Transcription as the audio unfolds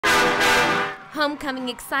Homecoming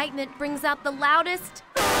excitement brings out the loudest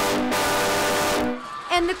and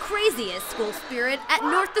the craziest school spirit at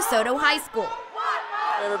North DeSoto High School.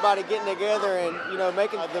 Everybody getting together and,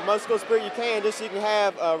 making the most school spirit you can just so you can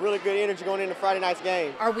have really good energy going into Friday night's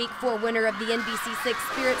game. Our Week 4 winner of the NBC6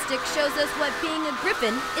 Spirit Stick shows us what being a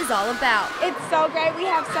Griffin is all about. It's so great. We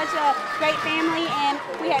have such a great family and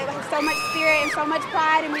we have so much spirit and so much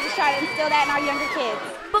pride, and we just try to instill that in our younger kids.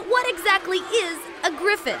 But what exactly is a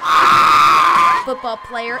Griffin? Football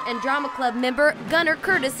player and drama club member Gunnar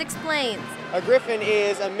Curtis explains. A griffin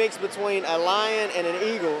is a mix between a lion and an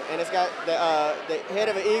eagle, and it's got the head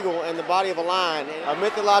of an eagle and the body of a lion, a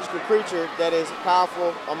mythological creature that is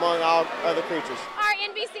powerful among all other creatures. Our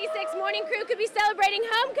NBC6 morning crew could be celebrating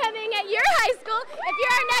homecoming at your high school if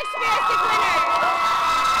you're our next Spirit Stick winner.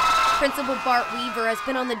 Principal Bart Weaver has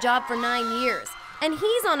been on the job for 9 years, and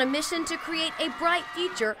he's on a mission to create a bright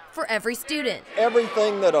future for every student.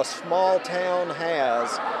 Everything that a small town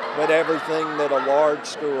has, but everything that a large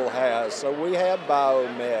school has. So we have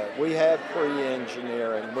biomed, we have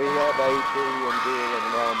pre-engineering, we have AP and dual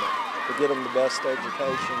enrollment to get them the best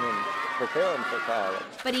education and prepare them for college.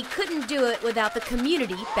 But he couldn't do it without the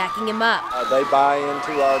community backing him up. They buy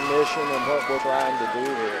into our mission and what we're trying to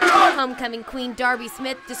do here. Homecoming queen Darby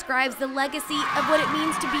Smith describes the legacy of what it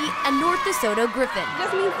means to be a North DeSoto Griffin. It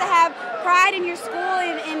just means to have pride in your school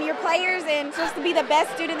and your players and just to be the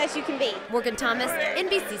best student that you can be. Morgan Thomas,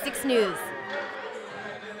 NBC6 News.